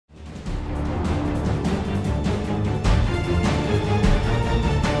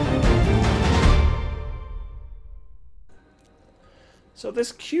So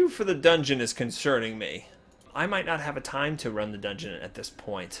this queue for the dungeon is concerning me. I might not have a time to run the dungeon at this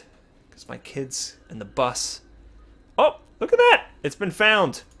point. Because my kids and the bus... Oh, look at that! It's been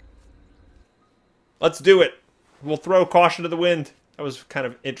found. Let's do it. We'll throw caution to the wind. That was kind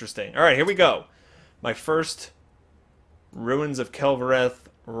of interesting. Alright, here we go. My first Ruins of Kel Voreth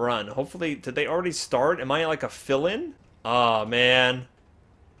run. Hopefully, did they already start? Am I like a fill-in? Oh, man.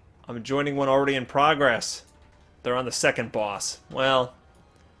 I'm joining one already in progress. They're on the second boss. Well,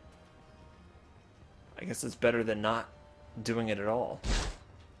 I guess it's better than not doing it at all.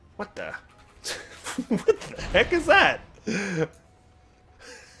 What the? What the heck is that?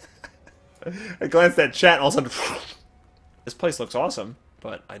 I glanced at chat and all of a sudden... This place looks awesome,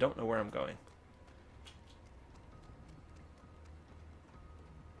 but I don't know where I'm going.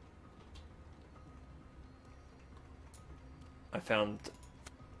 I found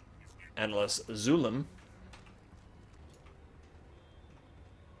Analyst Zulum.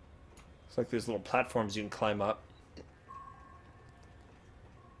 It's like there's little platforms you can climb up.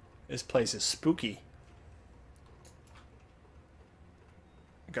 This place is spooky.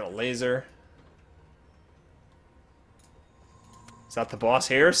 Got a laser. Is that the boss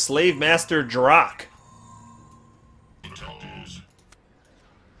here? Slavemaster Drokk.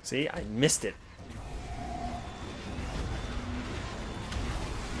 See, I missed it.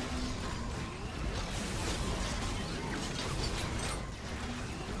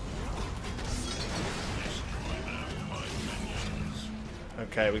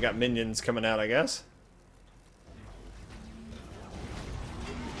 Okay, we got minions coming out, I guess.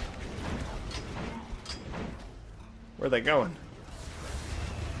 Where are they going?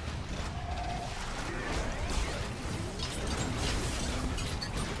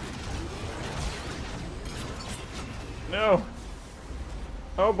 No.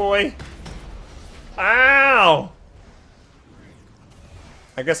 Oh boy. Ow!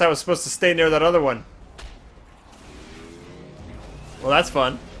 I guess I was supposed to stay near that other one. Well, that's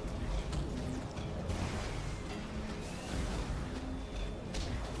fun.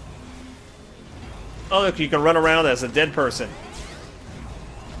 Oh, look, you can run around as a dead person.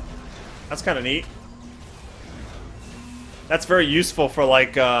 That's kind of neat. That's very useful for,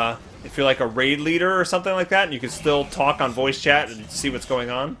 like, if you're like a raid leader or something like that, and you can still talk on voice chat and see what's going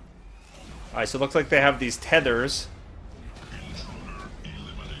on. Alright, so it looks like they have these tethers.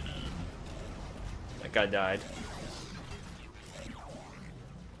 That guy died.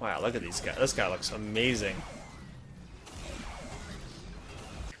 Wow, look at these guys. This guy looks amazing.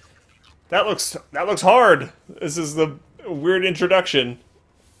 That looks hard. This is the weird introduction.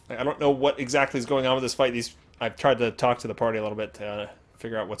 I don't know what exactly is going on with this fight. I've tried to talk to the party a little bit to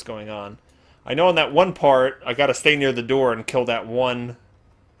figure out what's going on. I know on that one part, I gotta stay near the door and kill that one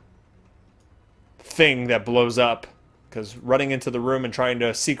thing that blows up. Because running into the room and trying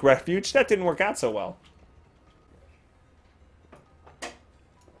to seek refuge, that didn't work out so well.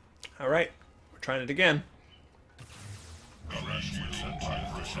 Alright, we're trying it again.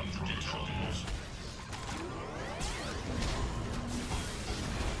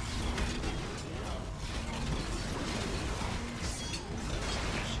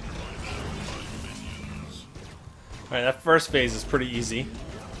 Alright, that first phase is pretty easy.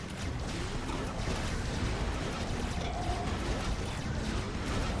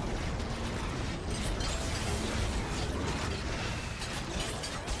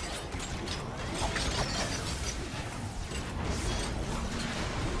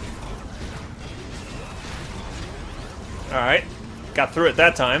 Alright, got through it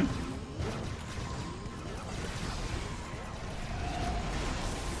that time.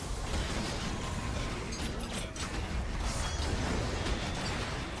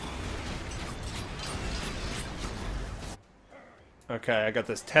 Okay, I got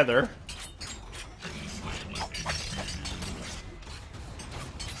this tether.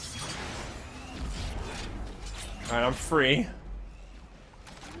 Alright, I'm free.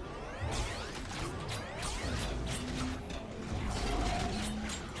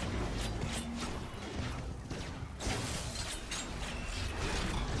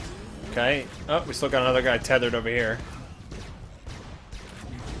 Okay. Oh, we still got another guy tethered over here.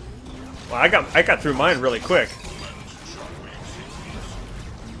 Well, I got through mine really quick.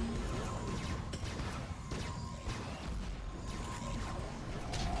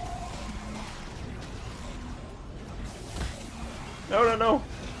 No, no, no.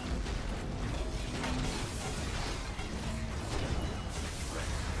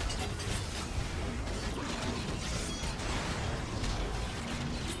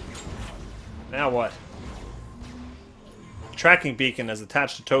 Now what? Tracking beacon is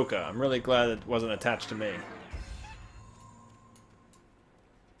attached to Toka. I'm really glad it wasn't attached to me.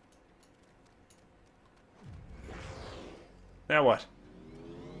 Now what?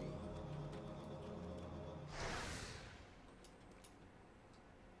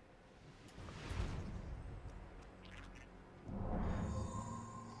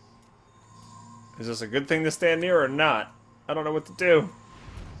 Is this a good thing to stand near or not? I don't know what to do.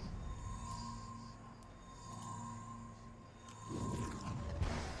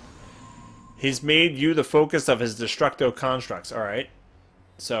 He's made you the focus of his destructo constructs. Alright.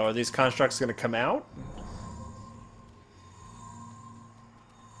 So are these constructs going to come out?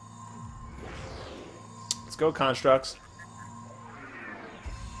 Let's go, constructs.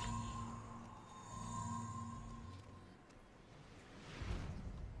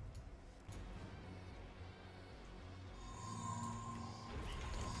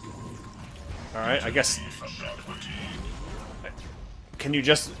 Alright, I guess... Can you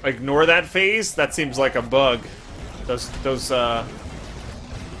just ignore that phase? That seems like a bug. Those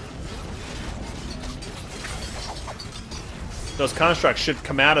constructs should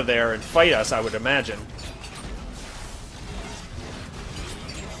come out of there and fight us, I would imagine.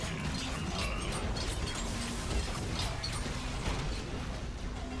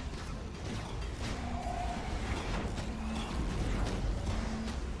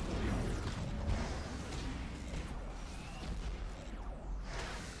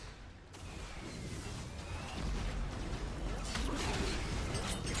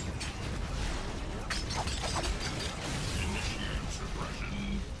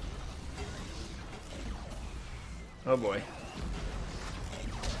 Oh boy.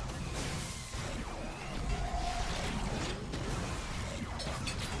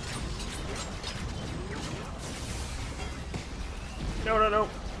 No, no, no.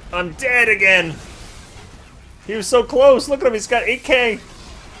 I'm dead again. He was so close. Look at him. He's got 8k.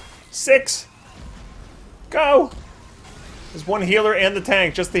 6. Go. There's one healer and the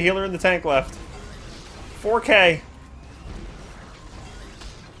tank. Just the healer and the tank left. 4k.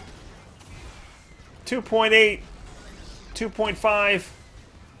 2.8. 2.5.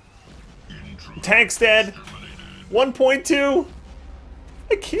 Tank's dead. 1.2.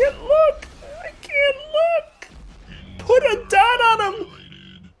 I can't look. I can't look. Put a dot on him.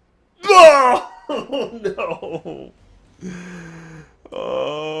 Oh no.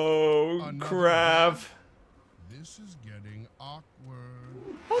 Oh crap. This is getting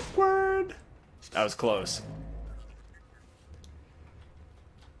awkward. Awkward. That was close.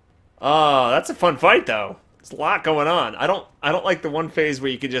 Oh, that's a fun fight though. There's a lot going on. I don't like the one phase where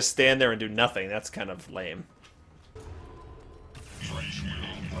you can just stand there and do nothing. That's kind of lame.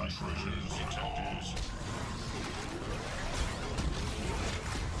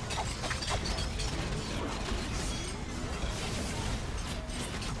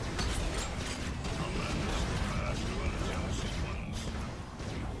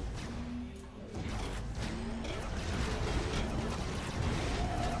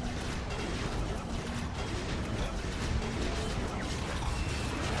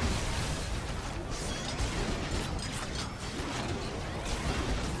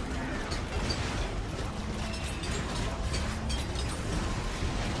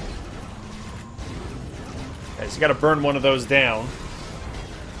 So you gotta burn one of those down.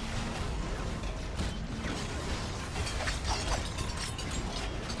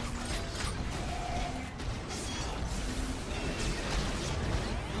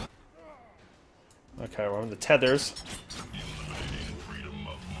 Okay, we're on the tethers.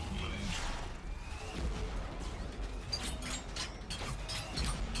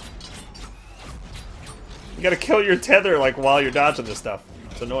 You gotta kill your tether like while you're dodging this stuff.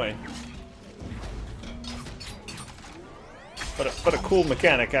 It's annoying. But a cool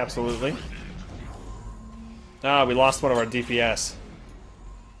mechanic, absolutely. Ah, we lost one of our DPS.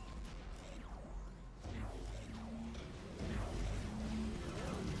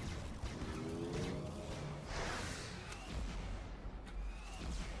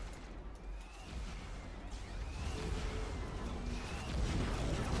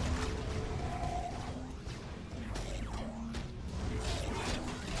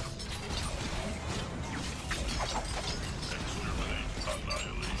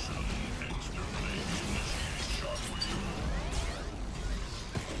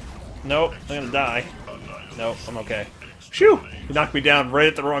 Nope, I'm gonna die. Nope, I'm okay. Shoo! You knocked me down right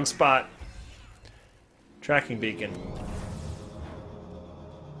at the wrong spot. Tracking beacon.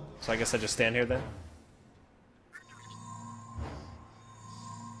 So I guess I just stand here then?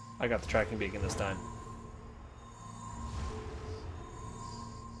 I got the tracking beacon this time.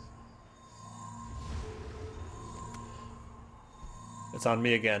 It's on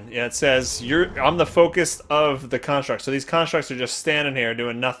me again. Yeah, it says I'm the focus of the construct. So these constructs are just standing here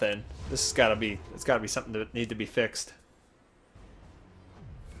doing nothing. This has gotta be something that need to be fixed.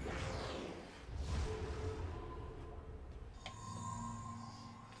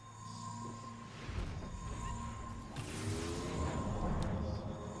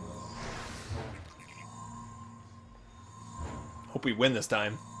 Hope we win this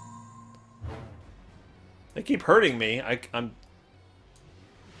time. They keep hurting me. I'm...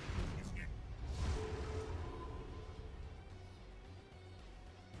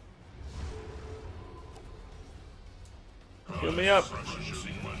 Heal me up.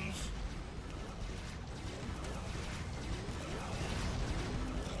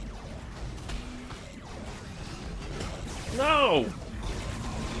 No!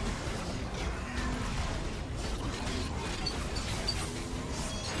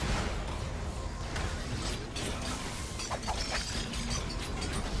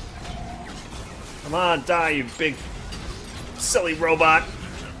 Come on, die, you big silly robot.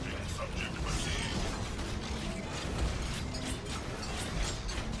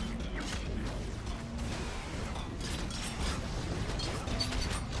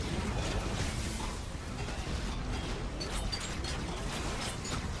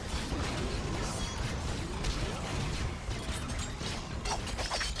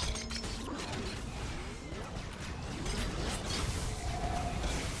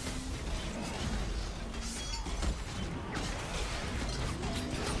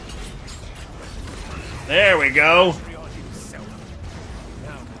 There we go.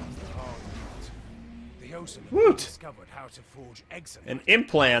 Woot. Discovered how to forge An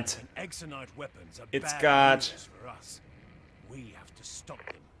implant. Exonite weapons are It's bad got... news for us. We have to stop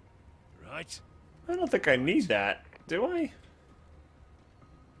them, right? I don't think I need that. Do I?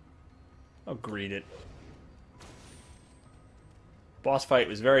 I'll greet it. Boss fight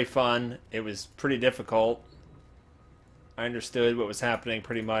was very fun. It was pretty difficult. I understood what was happening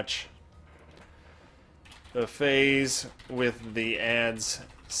pretty much. The phase with the ads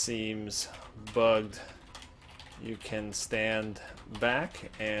seems bugged. You can stand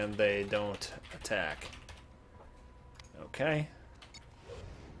back and they don't attack. Okay.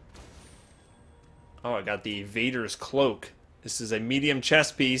 Oh, I got the Vader's cloak. This is a medium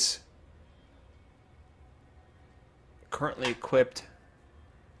chest piece. Currently equipped.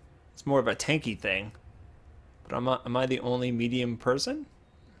 It's more of a tanky thing. But am I the only medium person?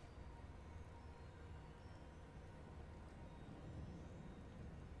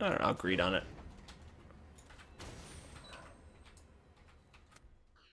 I don't know, I'll greed on it.